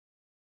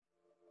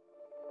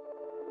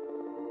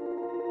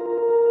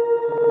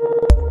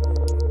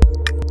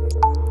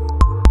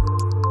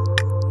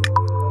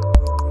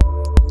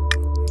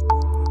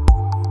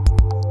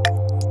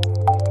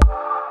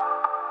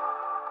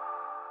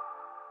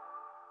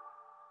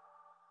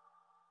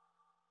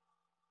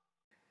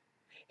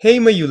Hey,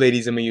 my you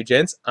ladies and my you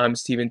gents, I'm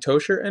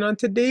StevenTocher, and on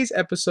today's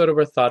episode of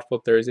our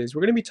Thoughtful Thursdays,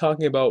 we're going to be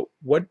talking about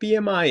what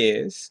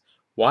BMI is,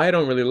 why I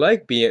don't really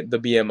like the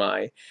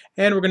BMI,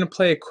 and we're going to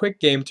play a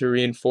quick game to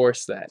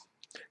reinforce that.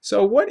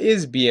 So what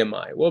is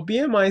BMI? Well,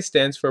 BMI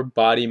stands for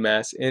Body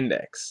Mass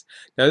Index.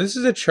 Now, this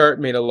is a chart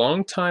made a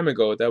long time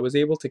ago that was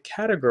able to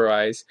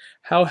categorize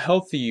how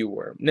healthy you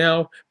were.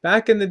 Now,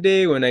 back in the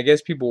day when I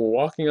guess people were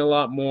walking a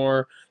lot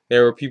more,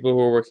 there were people who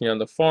were working on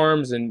the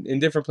farms and in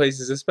different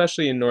places,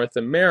 especially in North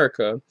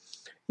America.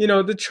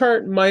 The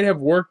chart might have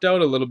worked out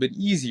a little bit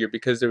easier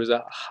because there was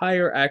a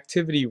higher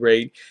activity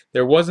rate.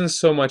 There wasn't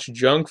so much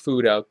junk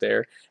food out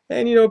there.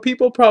 And,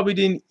 people probably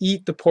didn't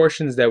eat the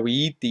portions that we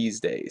eat these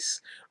days,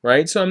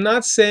 right? So I'm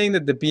not saying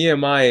that the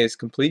BMI is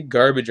complete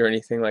garbage or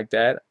anything like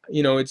that.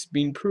 It's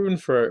been proven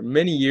for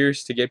many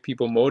years to get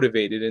people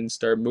motivated and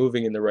start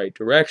moving in the right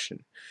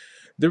direction.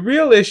 The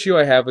real issue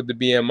I have with the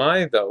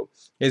BMI, though,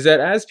 is that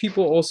as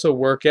people also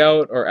work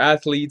out or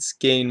athletes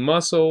gain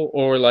muscle,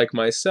 or like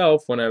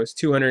myself, when I was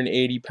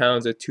 280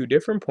 pounds at two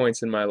different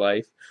points in my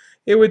life,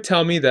 it would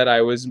tell me that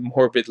I was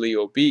morbidly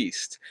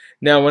obese.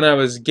 Now, when I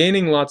was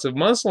gaining lots of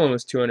muscle and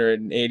was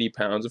 280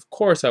 pounds, of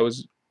course I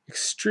was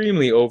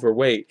extremely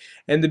overweight.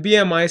 And the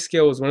BMI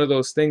scale was one of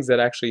those things that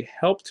actually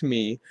helped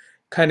me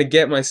kind of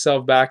get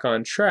myself back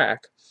on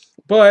track.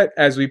 But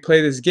as we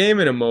play this game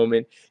in a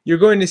moment, you're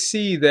going to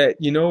see that,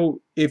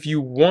 if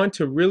you want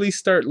to really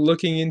start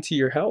looking into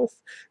your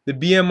health, the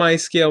BMI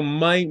scale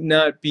might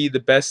not be the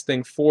best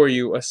thing for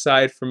you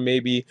aside from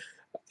maybe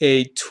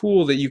a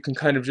tool that you can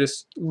kind of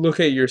just look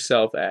at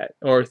yourself at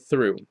or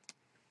through.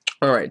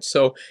 All right,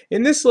 so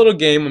in this little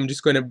game, I'm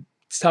just going to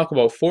talk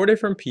about four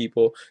different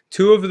people.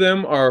 Two of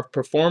them are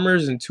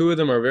performers and two of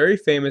them are very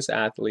famous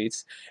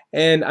athletes.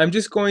 And I'm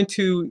just going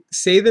to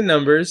say the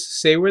numbers,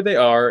 say where they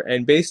are,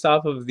 and based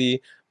off of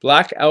the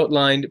black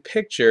outlined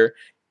picture,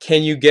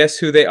 can you guess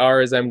who they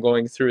are as I'm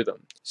going through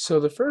them? So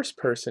the first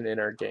person in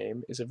our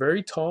game is a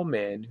very tall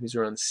man who's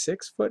around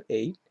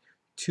 6'8",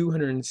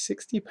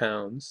 260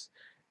 pounds,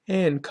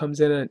 and comes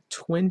in at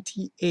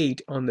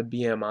 28 on the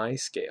BMI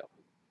scale.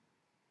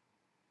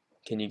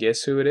 Can you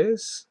guess who it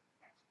is?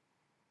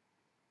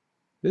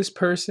 This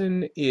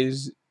person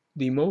is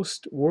the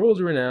most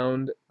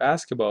world-renowned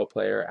basketball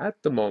player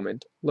at the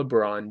moment,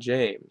 LeBron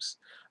James.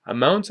 A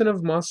mountain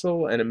of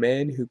muscle and a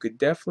man who could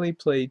definitely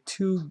play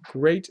two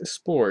great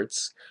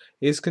sports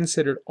is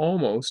considered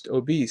almost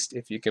obese,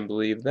 if you can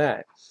believe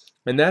that.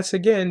 And that's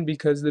again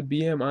because the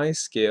BMI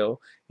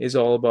scale is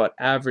all about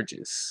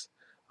averages.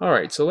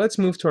 Alright, so let's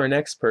move to our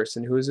next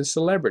person who is a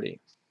celebrity.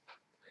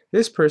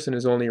 This person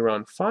is only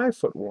around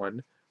 5'1",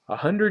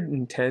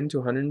 110 to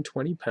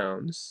 120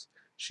 pounds.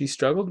 She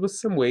struggled with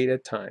some weight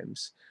at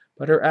times,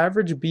 but her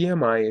average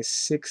BMI is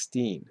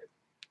 16.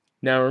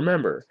 Now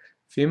remember,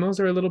 females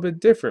are a little bit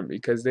different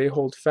because they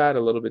hold fat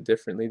a little bit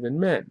differently than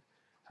men.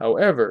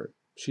 However,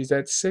 she's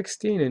at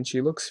 16 and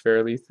she looks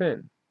fairly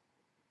thin.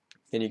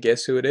 Can you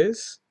guess who it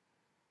is?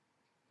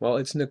 Well,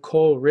 it's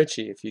Nicole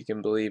Richie, if you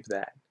can believe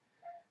that.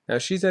 Now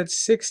she's at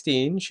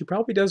 16, she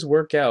probably does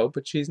work out,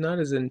 but she's not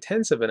as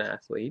intense of an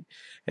athlete,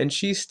 and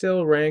she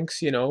still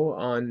ranks,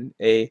 on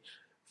a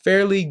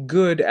fairly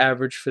good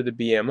average for the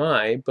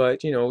BMI,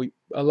 but,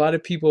 a lot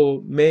of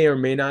people may or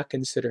may not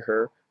consider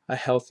her a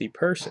healthy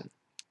person.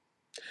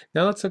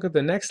 Now let's look at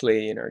the next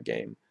lady in our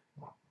game.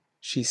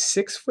 She's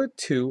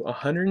 6'2",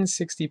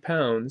 160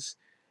 pounds,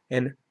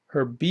 and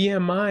her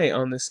BMI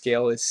on the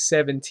scale is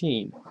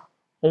 17.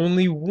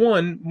 Only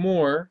one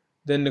more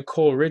than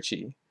Nicole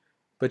Richie.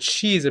 But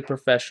she's a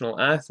professional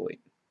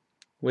athlete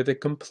with a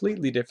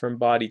completely different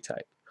body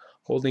type,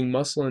 holding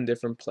muscle in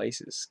different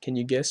places. Can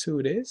you guess who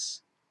it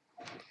is?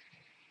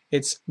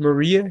 It's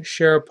Maria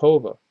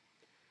Sharapova.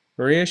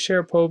 Maria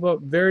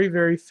Sharapova, very,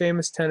 very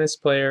famous tennis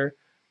player,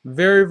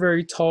 very,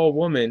 very tall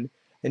woman,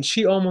 and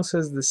she almost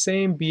has the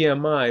same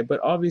BMI, but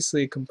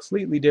obviously a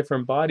completely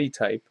different body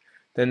type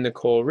than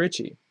Nicole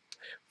Richie.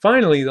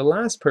 Finally, the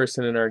last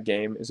person in our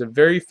game is a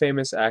very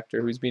famous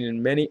actor who's been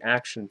in many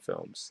action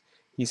films.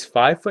 He's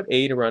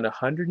 5'8", around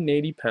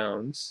 180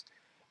 pounds,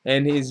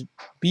 and his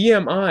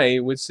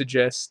BMI would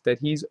suggest that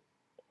he's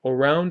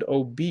around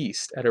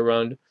obese at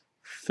around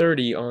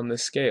 30 on the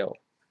scale.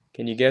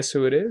 Can you guess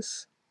who it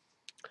is?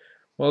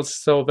 Well, it's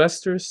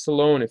Sylvester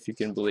Stallone, if you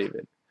can believe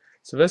it.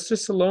 Sylvester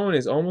Stallone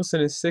is almost in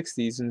his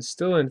 60s and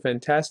still in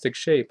fantastic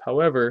shape.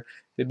 However,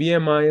 the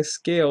BMI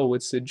scale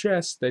would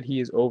suggest that he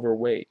is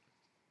overweight.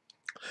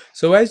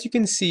 So as you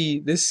can see,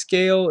 this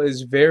scale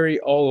is very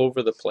all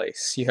over the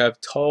place. You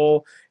have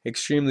tall,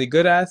 extremely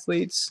good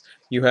athletes.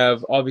 You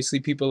have obviously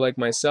people like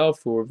myself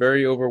who are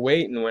very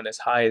overweight and went as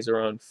high as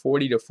around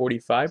 40 to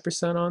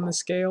 45% on the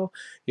scale.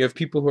 You have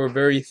people who are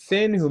very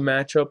thin who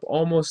match up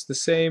almost the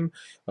same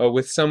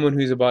with someone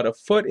who's about a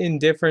foot in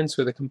difference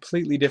with a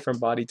completely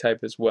different body type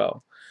as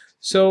well.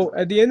 So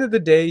at the end of the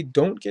day,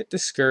 don't get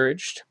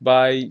discouraged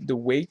by the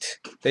weight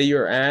that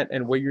you're at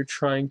and what you're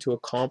trying to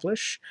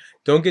accomplish.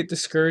 Don't get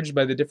discouraged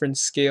by the different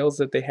scales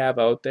that they have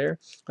out there,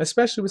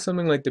 especially with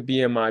something like the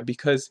BMI,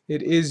 because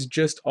it is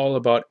just all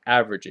about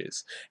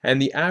averages.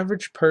 And the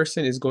average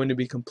person is going to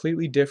be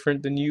completely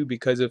different than you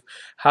because of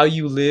how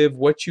you live,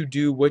 what you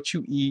do, what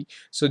you eat.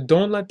 So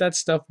don't let that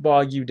stuff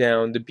bog you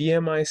down. The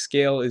BMI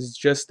scale is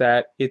just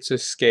that, it's a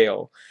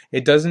scale.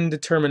 It doesn't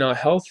determine how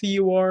healthy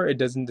you are, it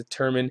doesn't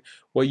determine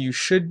what you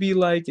should be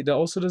like, it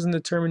also doesn't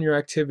determine your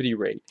activity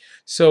rate.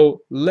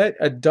 So let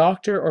a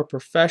doctor or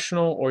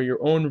professional or your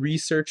own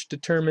research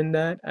determine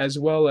that, as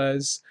well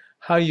as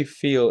how you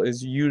feel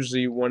is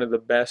usually one of the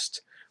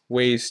best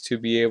ways to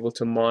be able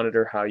to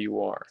monitor how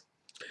you are.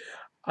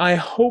 I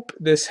hope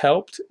this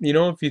helped.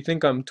 If you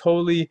think I'm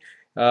totally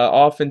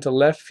off into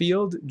left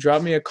field,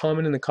 drop me a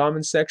comment in the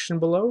comment section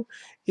below.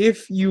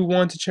 If you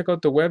want to check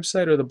out the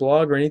website or the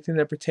blog or anything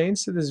that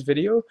pertains to this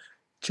video,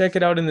 check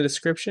it out in the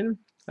description.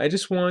 I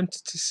just want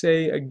to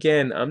say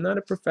again, I'm not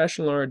a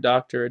professional or a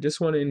doctor. I just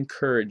want to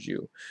encourage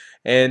you.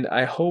 And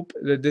I hope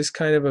that this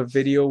kind of a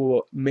video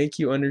will make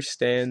you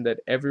understand that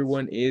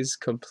everyone is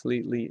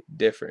completely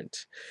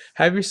different.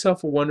 Have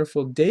yourself a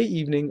wonderful day,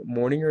 evening,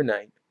 morning, or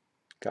night.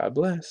 God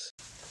bless.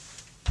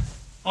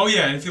 Oh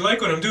yeah, and if you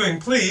like what I'm doing,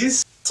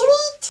 please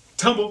tweet,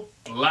 tumble,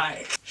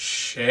 like,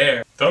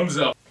 share, thumbs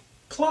up,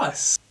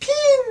 plus,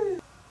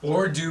 pin,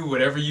 or do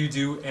whatever you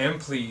do, and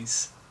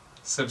please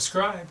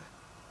subscribe.